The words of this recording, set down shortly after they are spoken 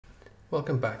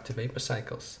Welcome back to Vapor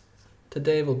Cycles.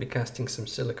 Today we'll be casting some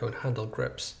silicone handle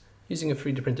grips using a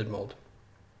 3D printed mold.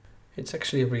 It's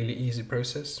actually a really easy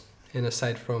process, and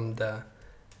aside from the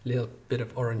little bit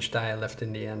of orange dye left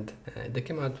in the end, they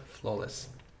came out flawless.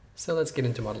 So let's get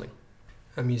into modeling.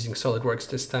 I'm using SolidWorks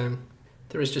this time.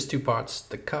 There is just two parts,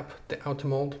 the cup, the outer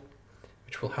mold,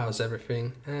 which will house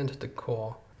everything, and the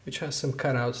core, which has some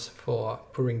cutouts for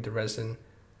pouring the resin,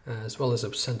 as well as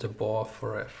a center bore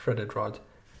for a threaded rod.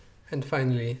 And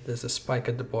finally, there's a spike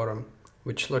at the bottom,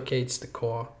 which locates the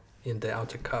core in the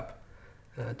outer cup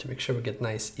to make sure we get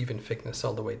nice even thickness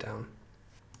all the way down.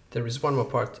 There is one more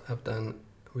part I've done,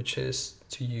 which is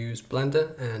to use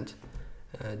Blender and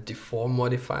deform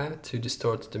modifier to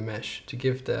distort the mesh to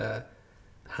give the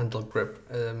handle grip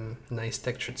a nice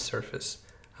textured surface.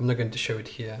 I'm not going to show it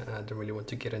here. I don't really want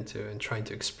to get into and trying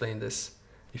to explain this.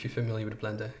 If you're familiar with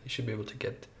Blender, you should be able to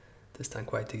get this done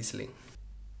quite easily.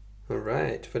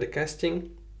 Alright, for the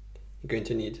casting, you're going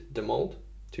to need the mold,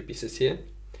 two pieces here,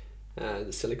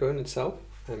 the silicone itself.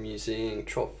 I'm using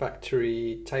Troll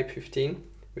Factory Type 15,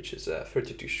 which is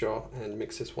 32 Shaw and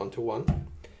mixes 1:1.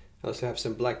 I also have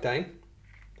some black dye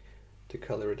to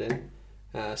color it in,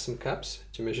 some cups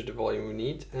to measure the volume we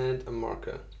need, and a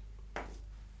marker.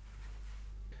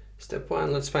 Step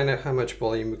one, let's find out how much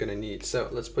volume we're going to need. So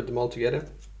let's put them all together.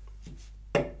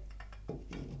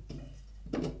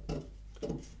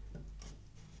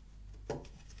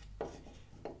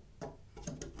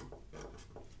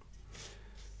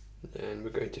 And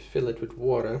we're going to fill it with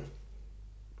water.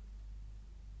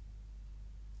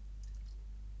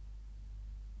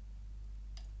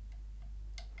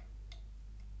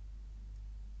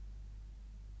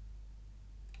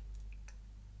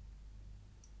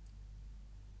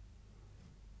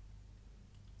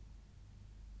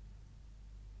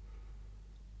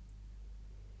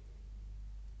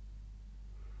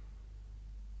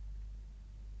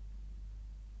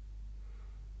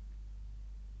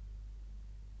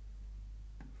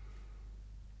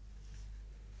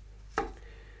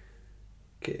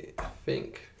 Okay, I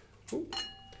think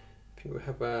we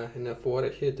have enough water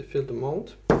here to fill the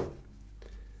mold.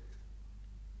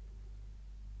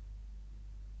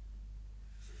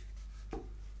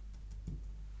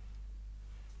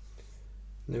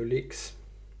 No leaks.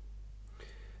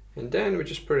 And then we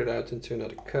just pour it out into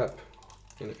another cup.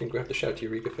 And I think we have to shout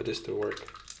Eureka for this to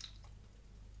work.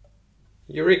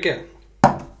 Eureka!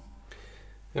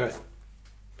 Alright.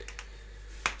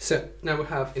 So now we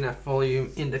have enough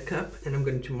volume in the cup, and I'm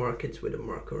going to mark it with a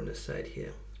marker on the side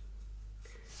here.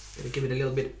 And give it a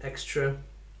little bit extra.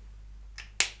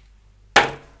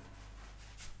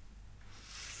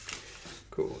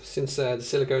 Cool. Since the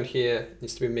silicone here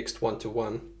needs to be mixed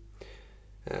 1:1,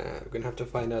 we're going to have to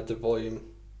find out the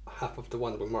volume, half of the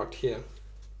one we marked here.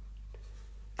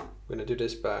 We're going to do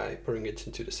this by pouring it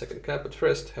into the second cup, but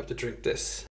first I have to drink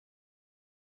this.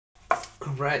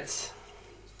 Alright.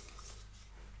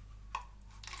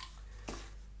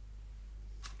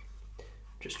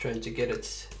 Just trying to get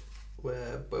it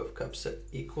where both cups are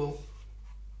equal.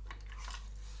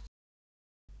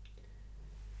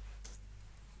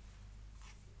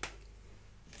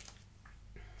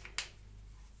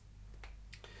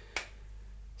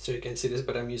 So you can see this,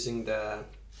 but I'm using the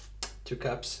two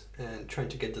cups and trying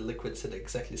to get the liquids at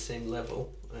exactly the same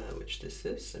level, which this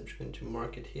is. I'm just going to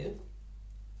mark it here.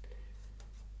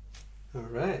 All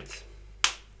right.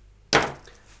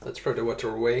 Let's throw the water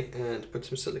away and put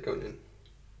some silicone in.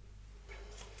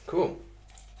 Cool.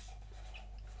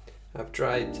 I've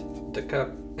dried the cup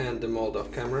and the mold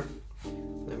off camera.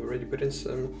 I've already put in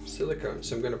some silicone,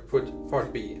 so I'm going to put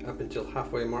part B up until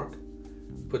halfway mark,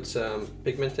 put some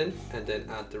pigment in, and then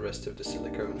add the rest of the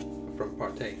silicone from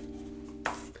part A.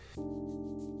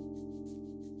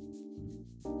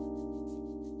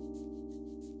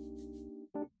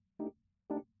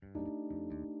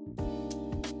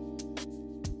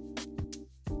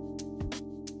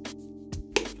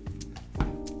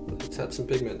 Let's add some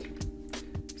pigment.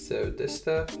 So this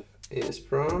stuff is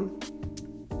from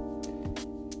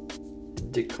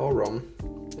Decorum,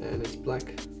 and it's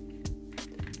black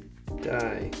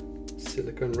dye,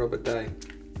 silicone rubber dye.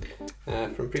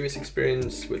 From previous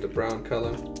experience with the brown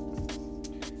color,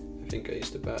 I think I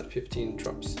used about 15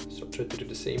 drops, so I'll try to do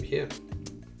the same here.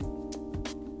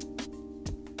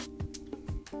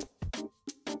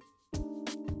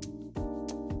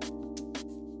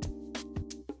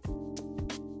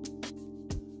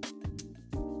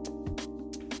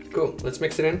 Cool, let's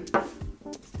mix it in.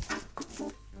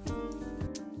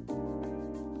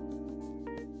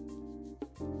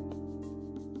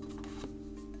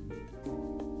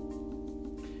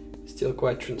 Still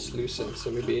quite translucent, so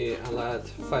maybe I'll add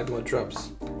 5 more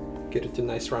drops. get it to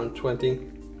nice round 20.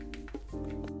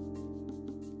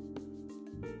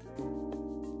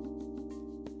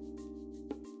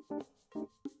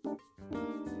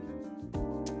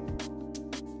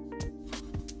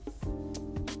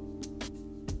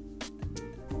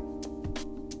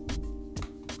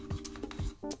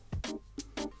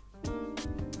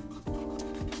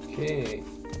 Okay.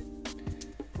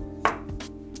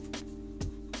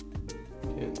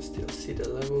 You can still see the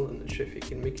level. I'm not sure if you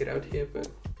can make it out here, but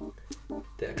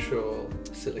the actual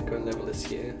silicone level is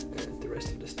here, and the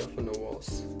rest of the stuff on the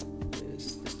walls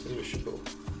is distinguishable.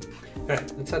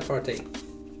 Alright, let's add part A.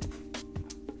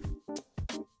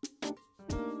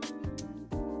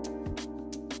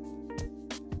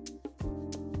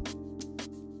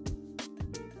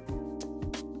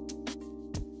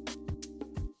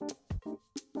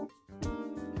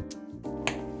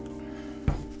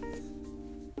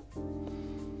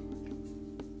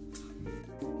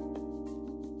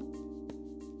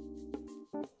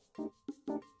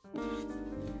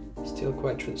 Still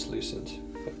quite translucent,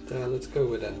 but let's go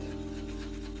with that.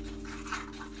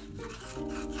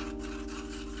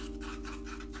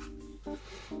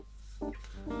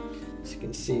 As you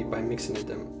can see, by mixing it,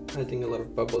 I'm adding a lot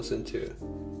of bubbles into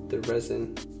the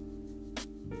resin,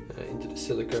 into the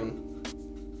silicone.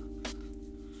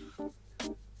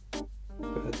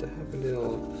 But I have a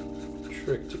little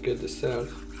trick to get this out.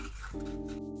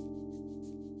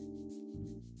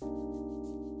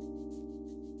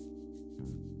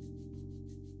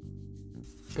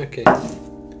 Okay,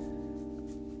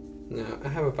 now I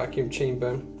have a vacuum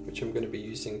chamber which I'm going to be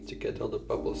using to get all the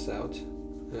bubbles out.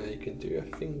 You can do,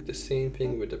 I think, the same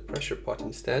thing with the pressure pot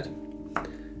instead,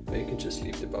 or you can just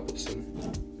leave the bubbles in.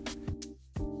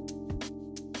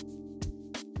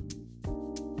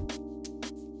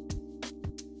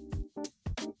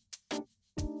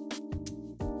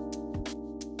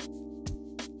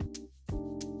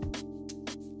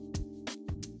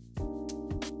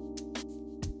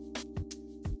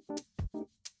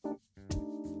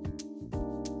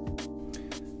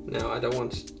 Now I don't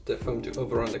want the foam to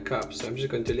overrun the cup, so I'm just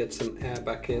going to let some air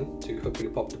back in to hopefully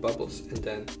pop the bubbles and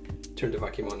then turn the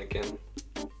vacuum on again.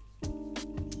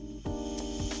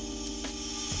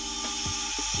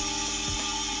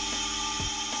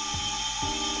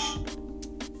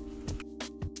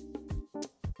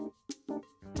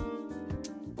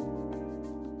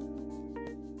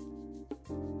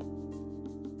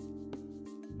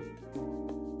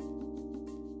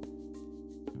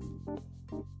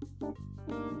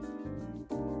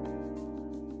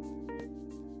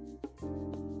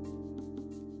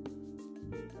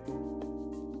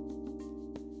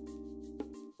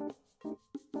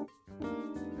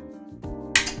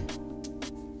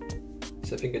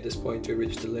 So I think at this point we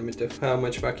reached the limit of how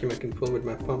much vacuum I can pull with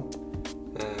my pump.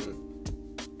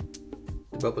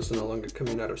 The bubbles are no longer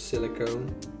coming out of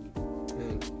silicone,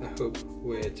 and I hope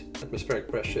with atmospheric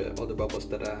pressure all the bubbles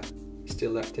that are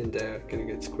still left in there are going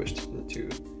to get squished into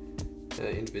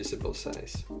invisible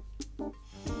size.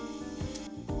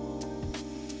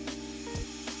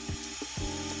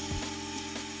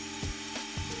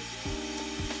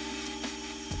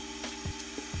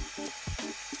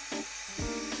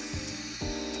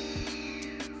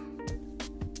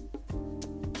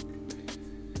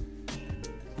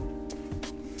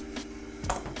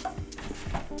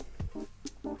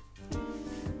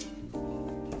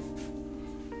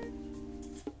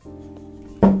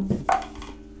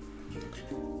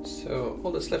 So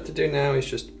all that's left to do now is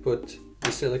just put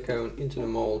the silicone into the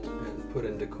mold and put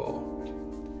in the core.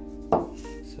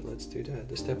 So let's do that.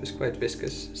 The stuff is quite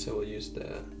viscous, so we'll use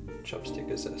the chopstick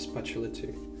as a spatula to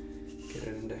get it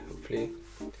in there. Hopefully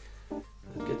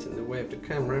it gets in the way of the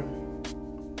camera.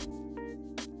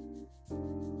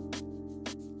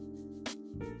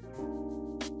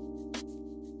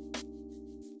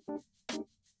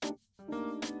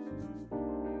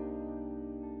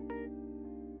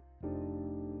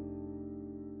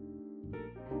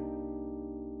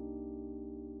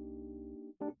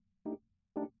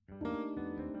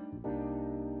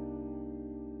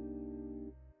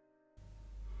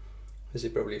 As you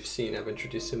probably have seen, I've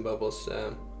introduced some bubbles,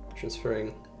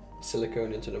 transferring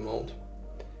silicone into the mold.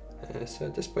 So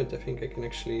at this point I think I can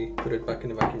actually put it back in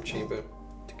the vacuum chamber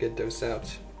to get those out.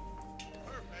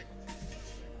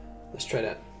 Let's try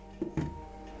that.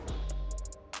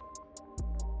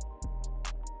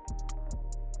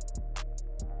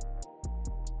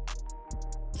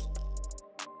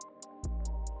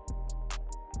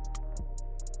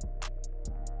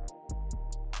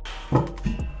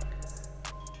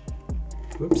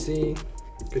 Whoopsie,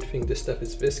 good thing this stuff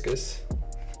is viscous.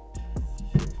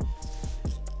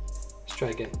 Let's try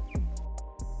again.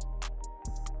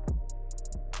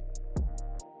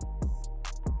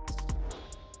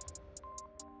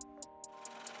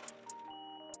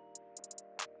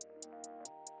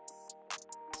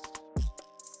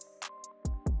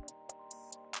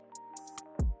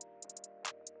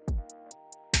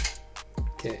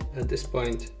 Okay, at this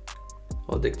point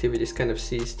all the activity is kind of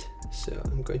ceased, so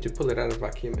I'm going to pull it out of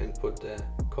vacuum and put the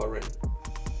core in.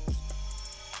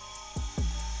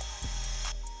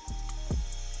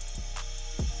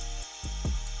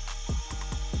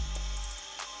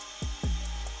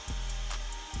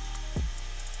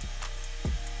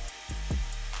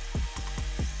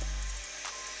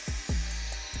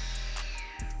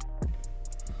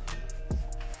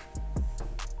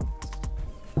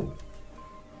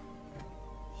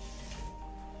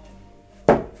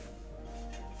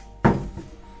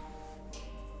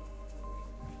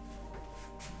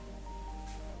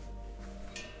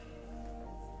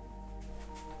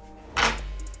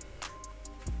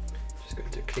 Just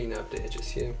going to clean up the edges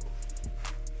here.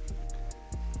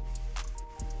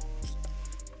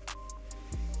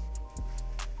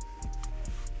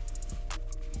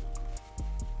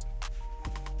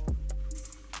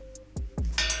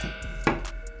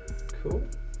 Cool.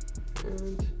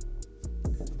 And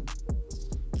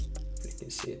you can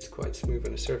see it's quite smooth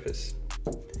on the surface.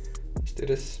 Let's do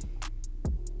this.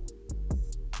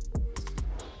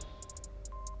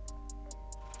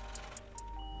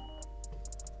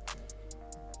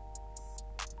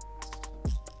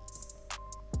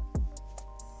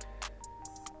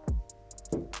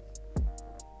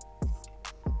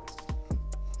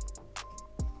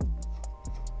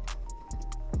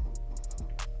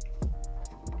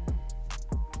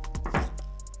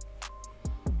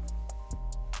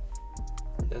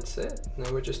 That's it.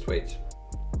 Now we just wait.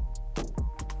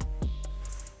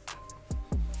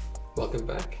 Welcome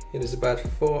back. It is about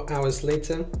 4 hours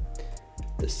later.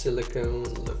 The silicone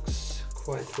looks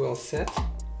quite well set.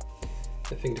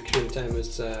 I think the curing time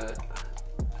was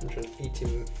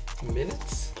 180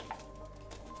 minutes.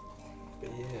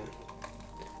 But yeah,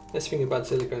 nice thing about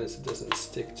silicone is it doesn't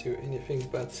stick to anything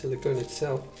but silicone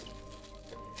itself.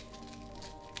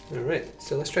 Alright,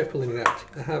 so let's try pulling it out.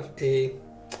 I have a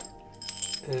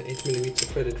 8mm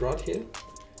threaded rod here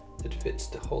that fits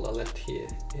the hole I left here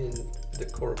in the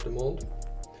core of the mold.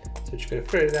 So just going to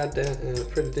thread it out there,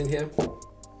 thread it in here,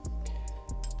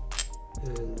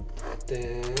 and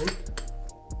then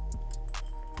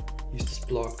use this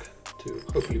block to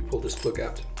hopefully pull this plug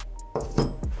out.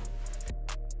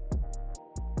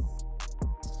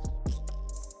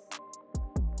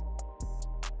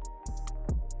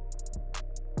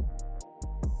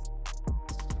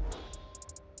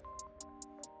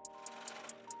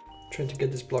 Trying to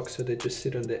get this block so they just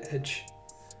sit on the edge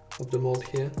of the mold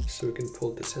here, so we can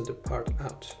pull the center part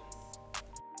out.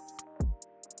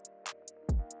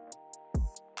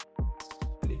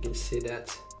 You can see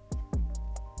that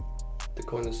the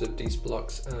corners of these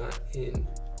blocks are in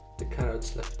the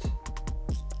cutouts left.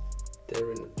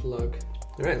 They're in the plug.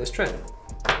 Alright, let's try it.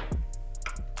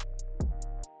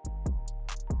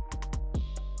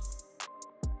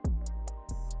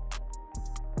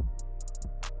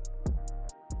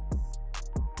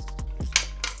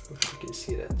 You can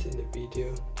see that in the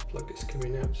video, the plug is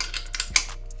coming out.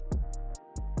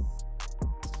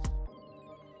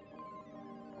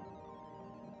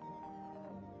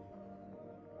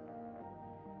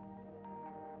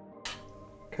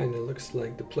 Kind of looks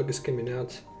like the plug is coming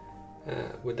out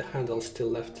with the handle still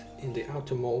left in the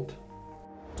outer mold.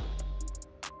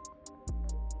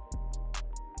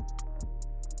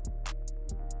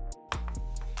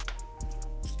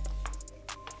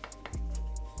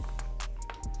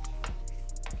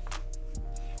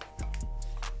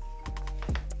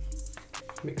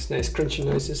 Makes nice crunchy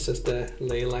noises as the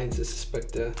ley lines, I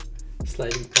suspect,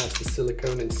 sliding past the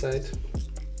silicone inside.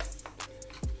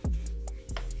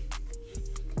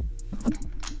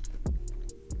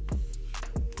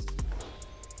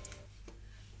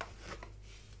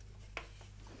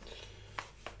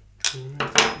 Alright, I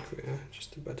think we are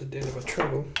just about at the end of our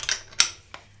travel.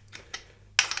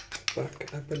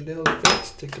 Back up a little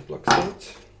bit, take the blocks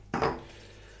out.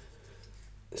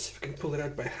 Let's see if we can pull it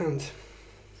out by hand.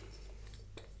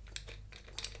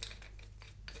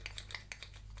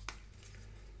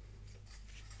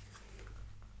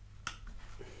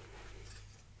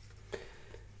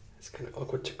 Kind of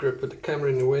awkward to grip with the camera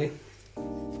in the way.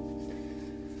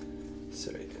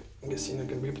 Sorry, I guess you're not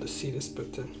going to be able to see this,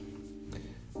 but to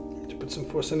put some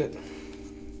force on it.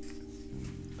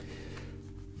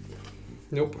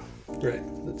 Nope. Right,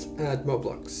 let's add more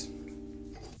blocks.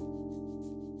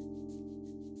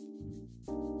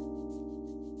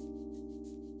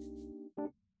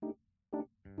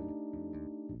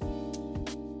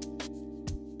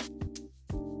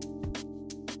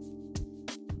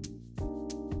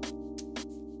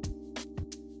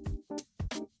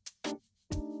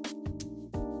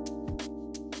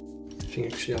 I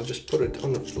think actually I'll just put it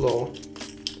on the floor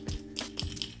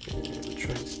And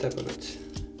try and step on it.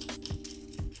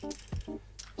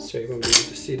 So you won't be able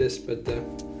to see this, but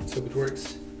let's hope it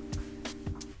works.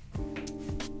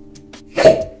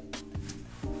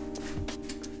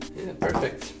 Yeah,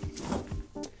 perfect.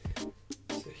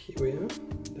 So here we are,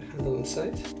 the handle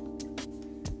inside.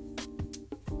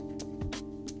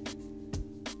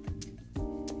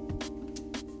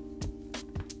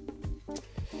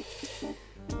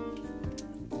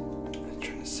 I'm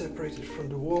trying to separate it from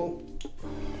the wall.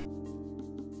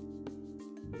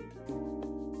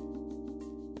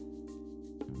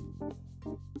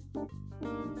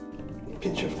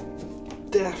 Pinch of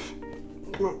death.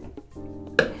 Come on.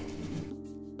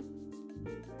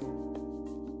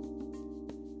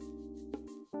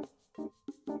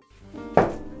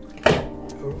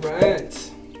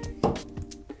 Alright.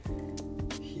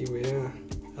 Here we are.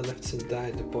 I left some dye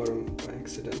at the bottom by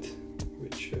accident,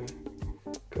 which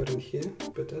got in here,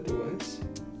 but otherwise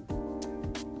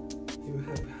you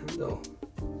have a handle.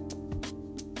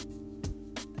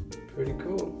 Pretty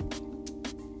cool.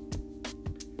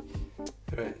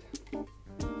 Alright.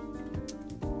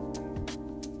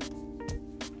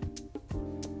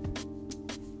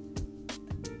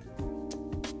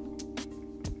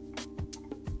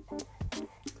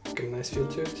 Got a nice feel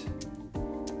to it.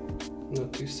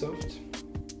 Not too soft.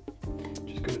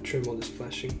 Just gonna trim all this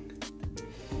flashing.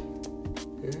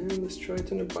 And let's try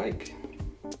it on a bike.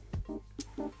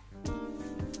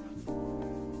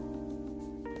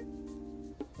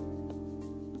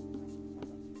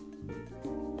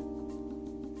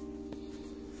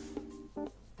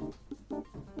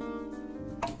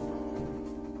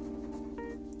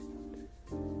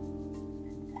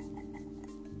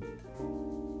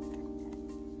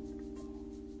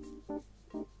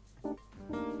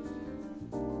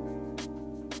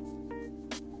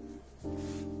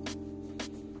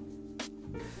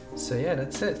 So yeah,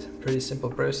 that's it. Pretty simple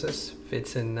process,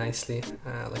 fits in nicely.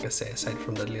 Like I say, aside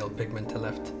from that little pigment I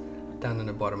left down in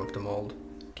the bottom of the mold,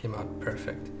 came out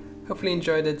perfect. Hopefully you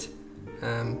enjoyed it.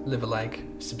 Leave a like,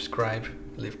 subscribe,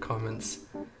 leave comments,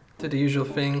 do the usual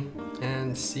thing,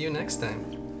 and see you next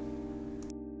time.